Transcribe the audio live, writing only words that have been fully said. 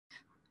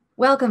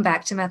Welcome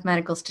back to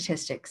Mathematical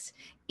Statistics.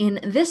 In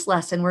this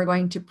lesson, we're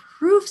going to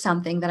prove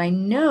something that I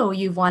know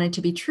you've wanted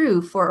to be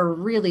true for a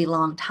really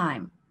long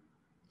time.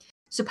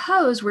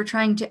 Suppose we're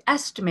trying to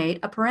estimate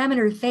a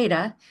parameter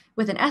theta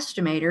with an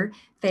estimator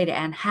theta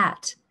n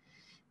hat.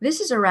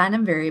 This is a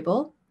random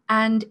variable,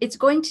 and it's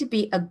going to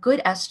be a good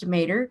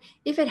estimator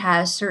if it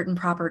has certain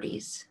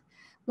properties.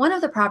 One of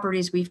the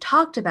properties we've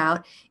talked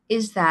about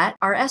is that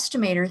our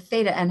estimator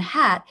theta n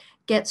hat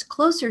gets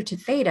closer to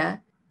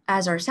theta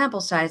as our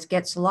sample size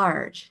gets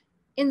large,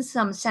 in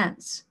some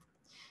sense.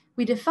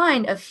 We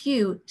defined a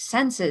few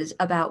senses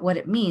about what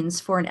it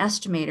means for an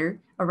estimator,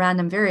 a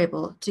random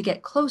variable, to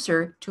get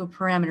closer to a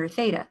parameter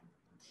theta.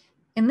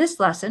 In this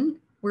lesson,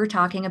 we're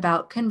talking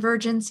about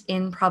convergence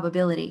in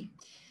probability.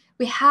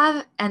 We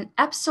have an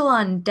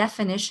epsilon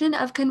definition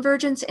of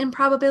convergence in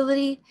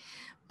probability,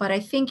 but I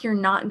think you're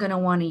not going to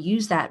want to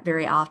use that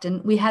very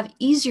often. We have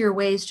easier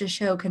ways to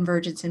show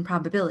convergence in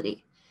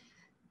probability.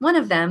 One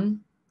of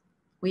them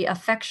we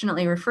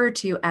affectionately refer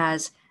to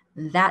as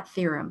that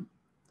theorem.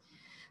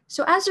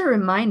 So as a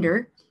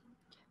reminder,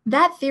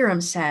 that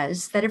theorem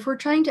says that if we're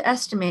trying to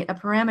estimate a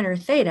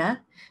parameter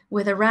theta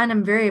with a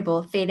random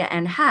variable theta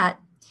n hat,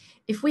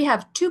 if we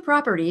have two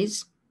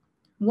properties,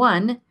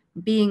 one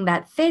being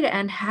that theta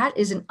n hat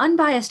is an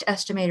unbiased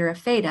estimator of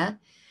theta,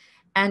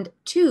 and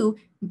two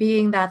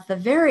being that the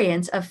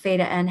variance of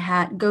theta n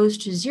hat goes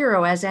to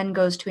 0 as n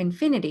goes to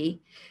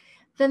infinity,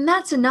 then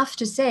that's enough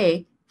to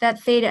say that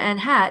theta n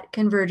hat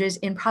converges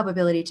in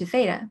probability to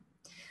theta.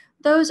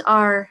 Those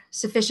are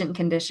sufficient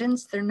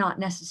conditions. They're not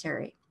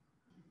necessary.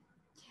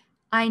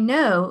 I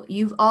know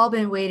you've all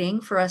been waiting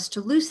for us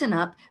to loosen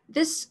up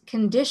this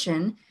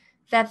condition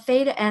that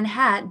theta n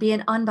hat be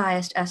an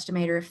unbiased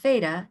estimator of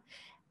theta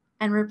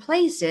and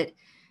replace it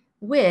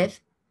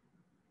with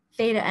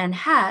theta n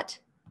hat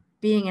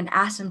being an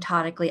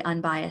asymptotically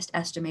unbiased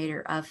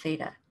estimator of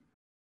theta.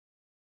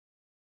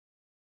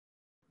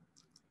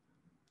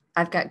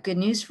 I've got good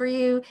news for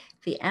you.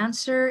 The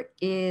answer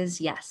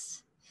is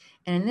yes.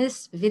 And in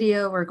this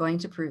video, we're going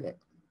to prove it.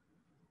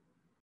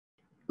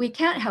 We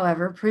can't,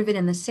 however, prove it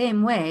in the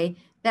same way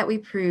that we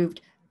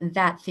proved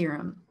that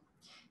theorem.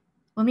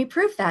 When we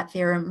proved that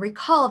theorem,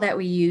 recall that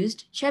we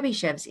used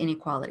Chebyshev's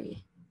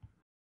inequality.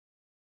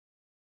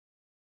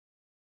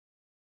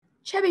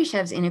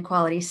 Chebyshev's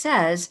inequality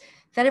says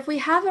that if we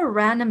have a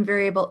random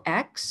variable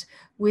x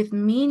with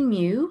mean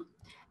mu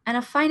and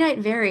a finite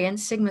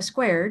variance sigma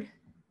squared,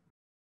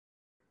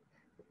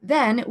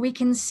 then we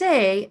can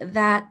say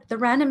that the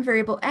random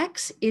variable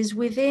x is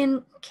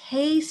within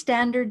k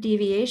standard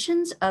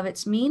deviations of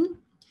its mean,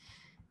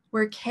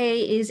 where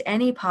k is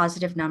any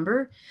positive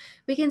number.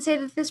 We can say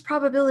that this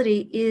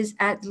probability is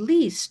at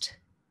least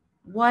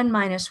 1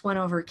 minus 1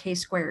 over k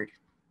squared.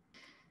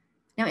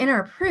 Now in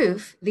our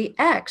proof, the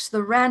x,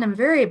 the random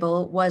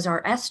variable, was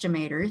our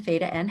estimator,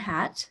 theta n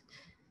hat,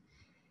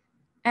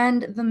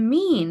 and the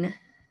mean,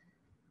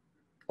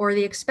 or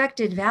the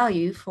expected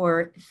value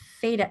for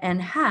theta n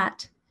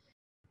hat,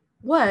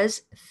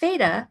 was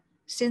theta,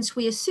 since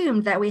we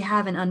assumed that we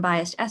have an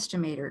unbiased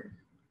estimator.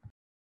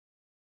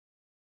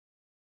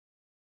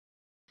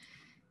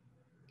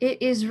 It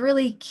is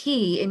really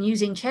key in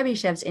using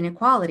Chebyshev's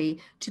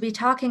inequality to be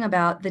talking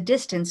about the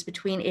distance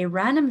between a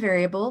random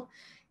variable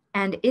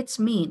and its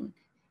mean.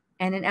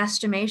 And in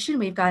estimation,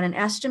 we've got an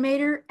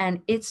estimator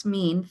and its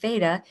mean,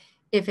 theta,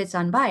 if it's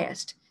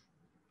unbiased.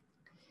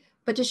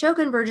 But to show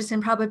convergence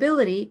in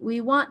probability,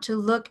 we want to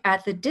look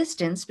at the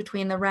distance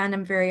between the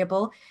random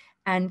variable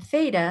and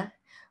theta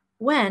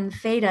when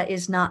theta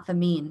is not the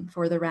mean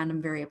for the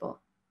random variable.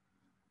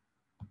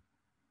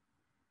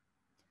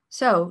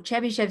 So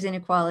Chebyshev's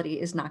inequality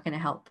is not going to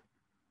help.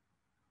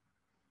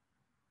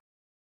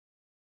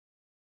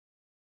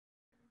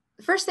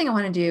 The first thing I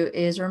want to do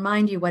is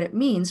remind you what it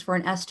means for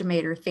an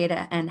estimator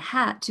theta n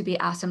hat to be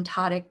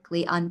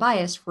asymptotically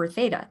unbiased for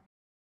theta.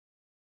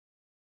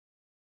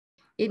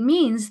 It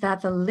means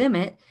that the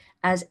limit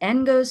as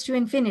n goes to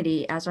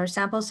infinity, as our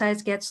sample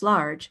size gets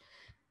large,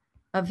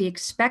 of the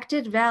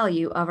expected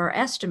value of our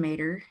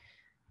estimator,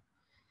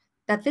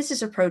 that this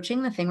is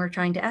approaching the thing we're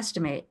trying to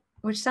estimate,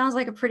 which sounds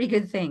like a pretty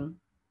good thing.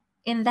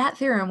 In that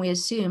theorem, we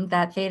assumed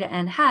that theta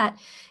n hat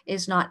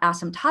is not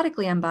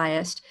asymptotically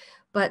unbiased,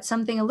 but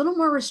something a little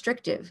more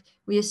restrictive.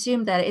 We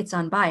assumed that it's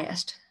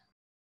unbiased.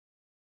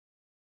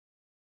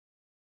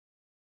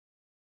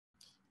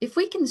 If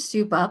we can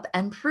soup up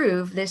and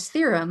prove this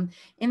theorem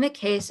in the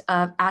case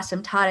of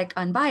asymptotic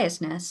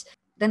unbiasedness,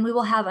 then we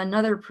will have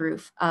another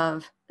proof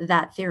of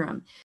that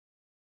theorem.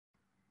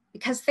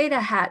 Because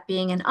theta hat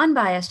being an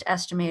unbiased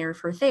estimator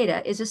for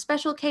theta is a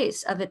special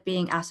case of it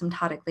being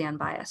asymptotically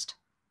unbiased.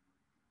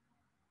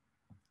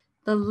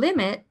 The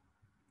limit,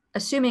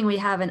 assuming we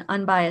have an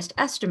unbiased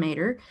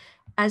estimator,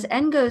 as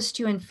n goes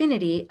to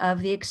infinity of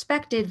the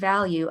expected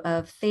value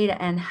of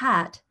theta n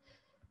hat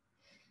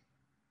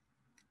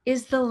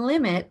is the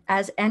limit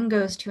as n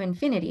goes to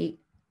infinity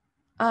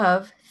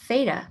of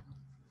theta.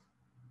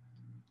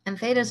 And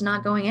theta is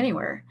not going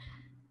anywhere.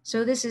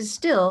 So this is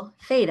still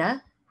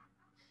theta.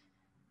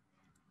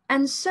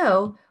 And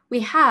so we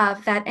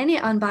have that any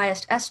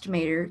unbiased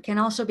estimator can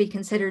also be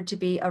considered to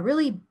be a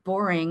really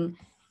boring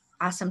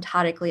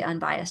asymptotically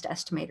unbiased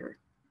estimator.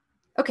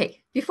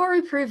 Okay, before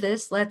we prove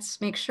this, let's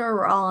make sure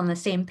we're all on the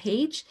same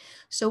page.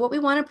 So what we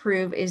want to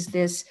prove is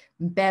this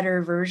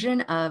better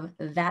version of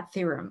that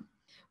theorem.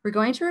 We're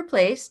going to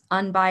replace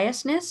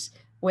unbiasedness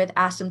with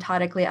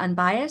asymptotically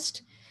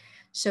unbiased.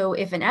 So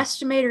if an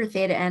estimator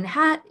theta n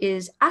hat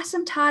is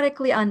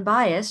asymptotically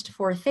unbiased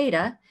for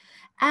theta,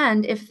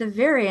 and if the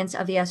variance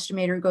of the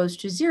estimator goes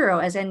to 0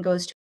 as n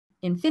goes to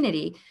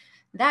infinity,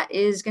 that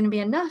is going to be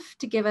enough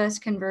to give us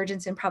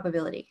convergence in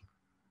probability.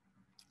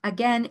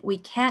 Again, we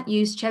can't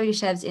use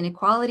Chebyshev's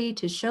inequality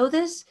to show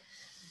this,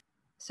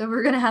 so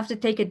we're going to have to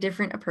take a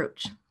different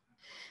approach.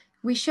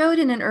 We showed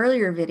in an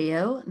earlier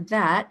video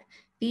that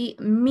the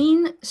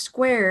mean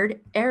squared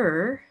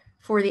error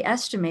for the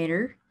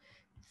estimator,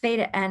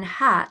 theta n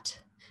hat,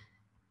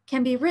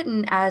 can be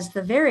written as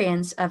the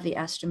variance of the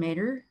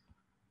estimator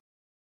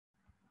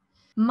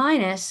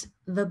minus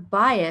the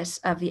bias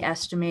of the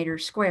estimator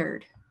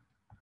squared.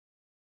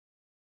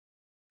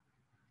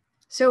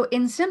 So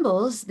in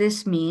symbols,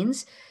 this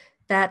means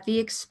that the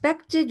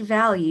expected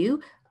value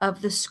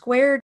of the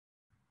squared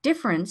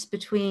difference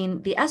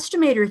between the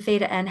estimator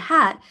theta n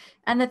hat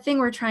and the thing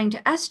we're trying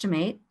to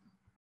estimate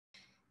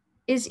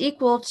is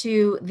equal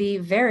to the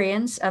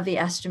variance of the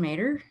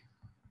estimator.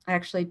 I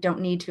actually don't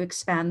need to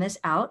expand this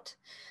out,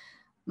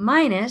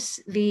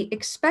 minus the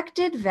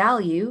expected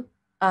value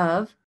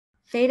of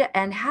theta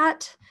n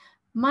hat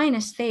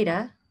minus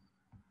theta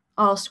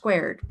all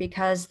squared,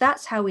 because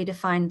that's how we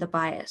define the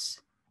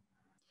bias.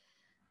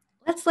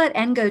 Let's let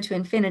n go to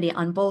infinity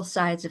on both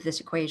sides of this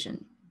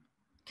equation.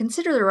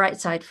 Consider the right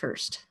side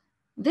first.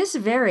 This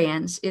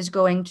variance is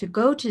going to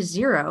go to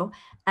 0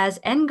 as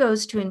n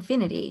goes to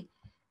infinity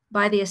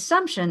by the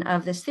assumption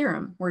of this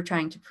theorem we're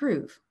trying to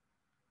prove.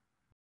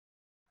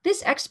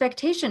 This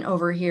expectation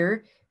over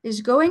here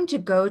is going to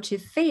go to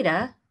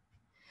theta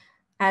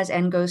as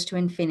n goes to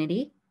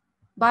infinity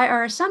by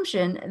our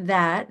assumption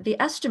that the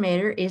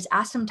estimator is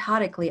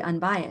asymptotically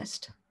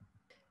unbiased.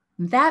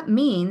 That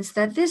means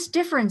that this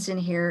difference in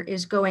here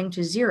is going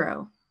to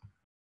 0.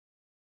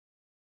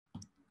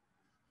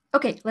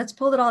 Okay, let's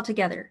pull it all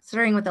together.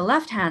 Starting with the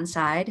left-hand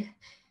side,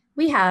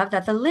 we have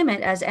that the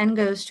limit as n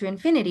goes to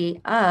infinity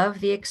of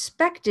the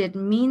expected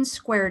mean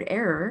squared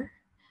error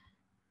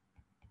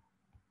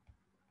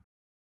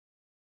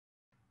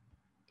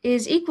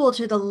is equal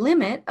to the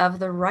limit of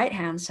the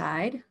right-hand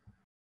side,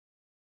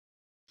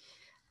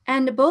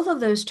 and both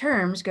of those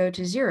terms go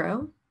to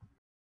 0.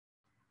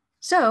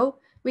 So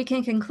we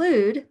can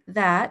conclude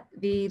that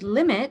the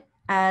limit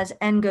as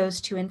n goes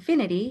to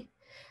infinity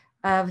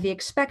of the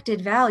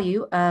expected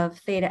value of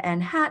theta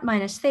n hat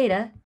minus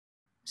theta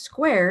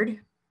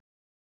squared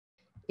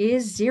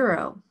is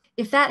 0.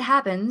 If that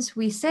happens,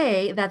 we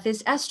say that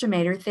this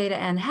estimator theta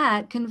n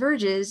hat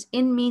converges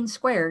in mean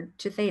squared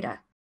to theta.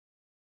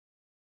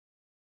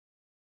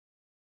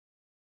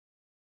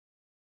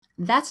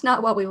 That's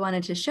not what we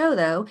wanted to show,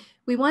 though.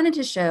 We wanted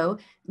to show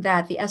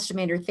that the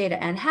estimator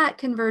theta n hat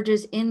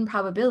converges in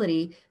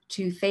probability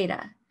to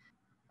theta.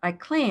 I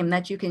claim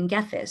that you can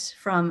get this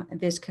from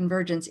this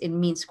convergence in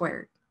mean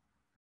squared.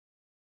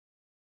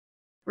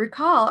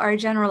 Recall our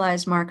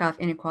generalized Markov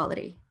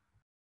inequality.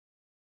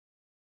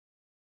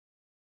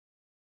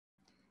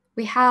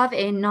 We have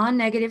a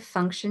non-negative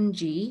function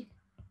g,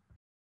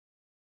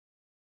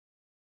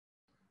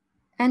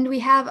 and we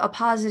have a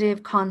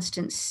positive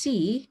constant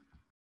c,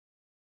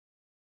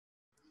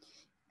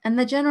 and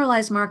the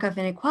generalized Markov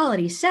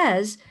inequality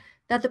says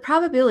that the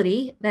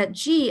probability that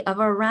g of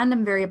our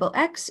random variable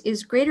x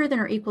is greater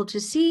than or equal to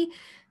c,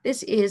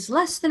 this is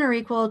less than or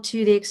equal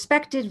to the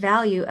expected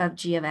value of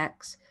g of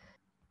x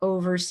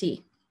over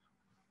c.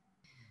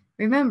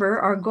 Remember,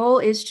 our goal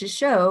is to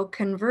show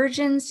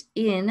convergence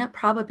in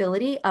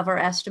probability of our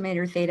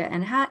estimator theta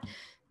n hat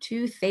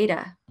to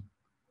theta.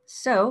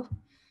 So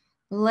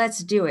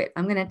let's do it.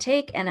 I'm going to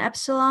take an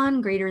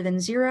epsilon greater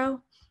than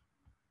 0.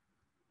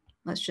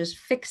 Let's just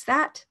fix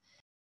that.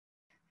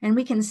 And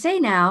we can say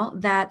now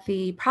that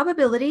the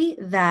probability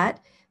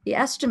that the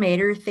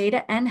estimator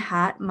theta n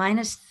hat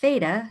minus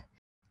theta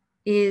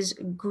is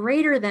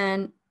greater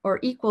than or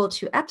equal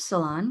to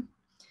epsilon.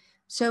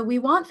 So we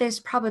want this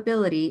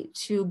probability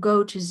to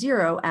go to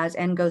 0 as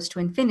n goes to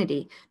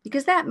infinity,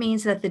 because that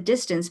means that the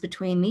distance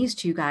between these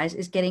two guys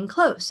is getting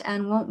close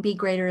and won't be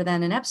greater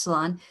than an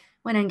epsilon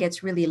when n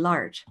gets really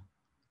large.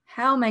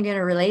 How am I going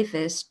to relate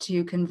this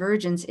to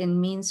convergence in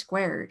mean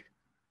squared?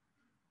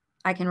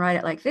 I can write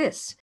it like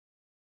this.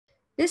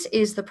 This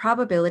is the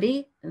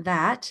probability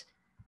that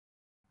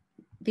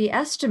the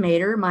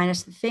estimator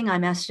minus the thing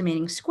I'm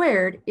estimating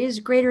squared is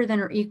greater than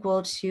or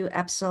equal to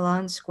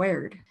epsilon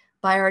squared.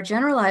 By our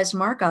generalized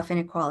Markov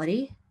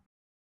inequality,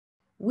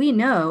 we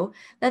know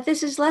that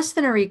this is less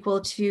than or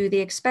equal to the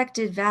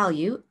expected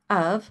value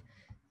of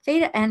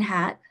theta n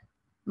hat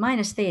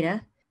minus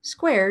theta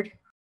squared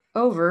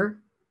over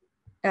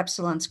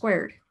epsilon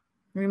squared.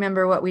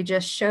 Remember what we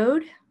just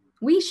showed?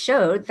 We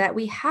showed that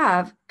we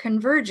have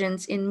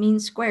convergence in mean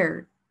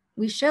squared.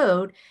 We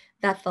showed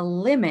that the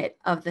limit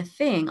of the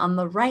thing on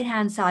the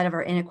right-hand side of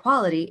our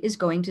inequality is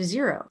going to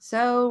 0.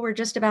 So we're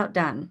just about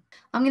done.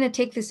 I'm going to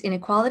take this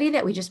inequality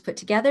that we just put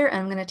together, and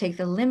I'm going to take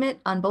the limit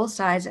on both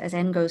sides as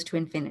n goes to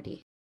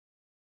infinity.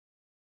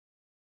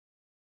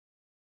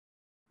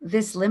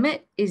 This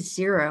limit is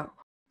 0.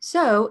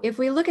 So if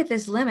we look at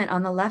this limit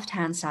on the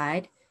left-hand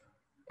side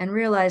and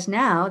realize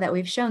now that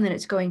we've shown that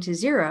it's going to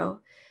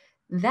 0,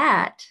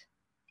 that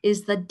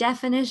is the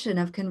definition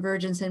of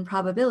convergence in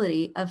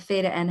probability of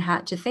theta n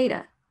hat to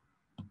theta.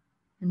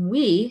 And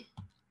we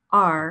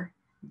are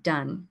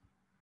done.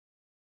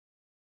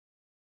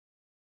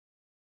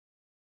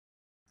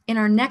 In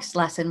our next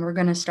lesson, we're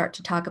going to start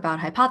to talk about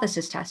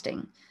hypothesis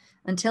testing.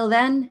 Until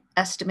then,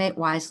 estimate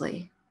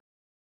wisely.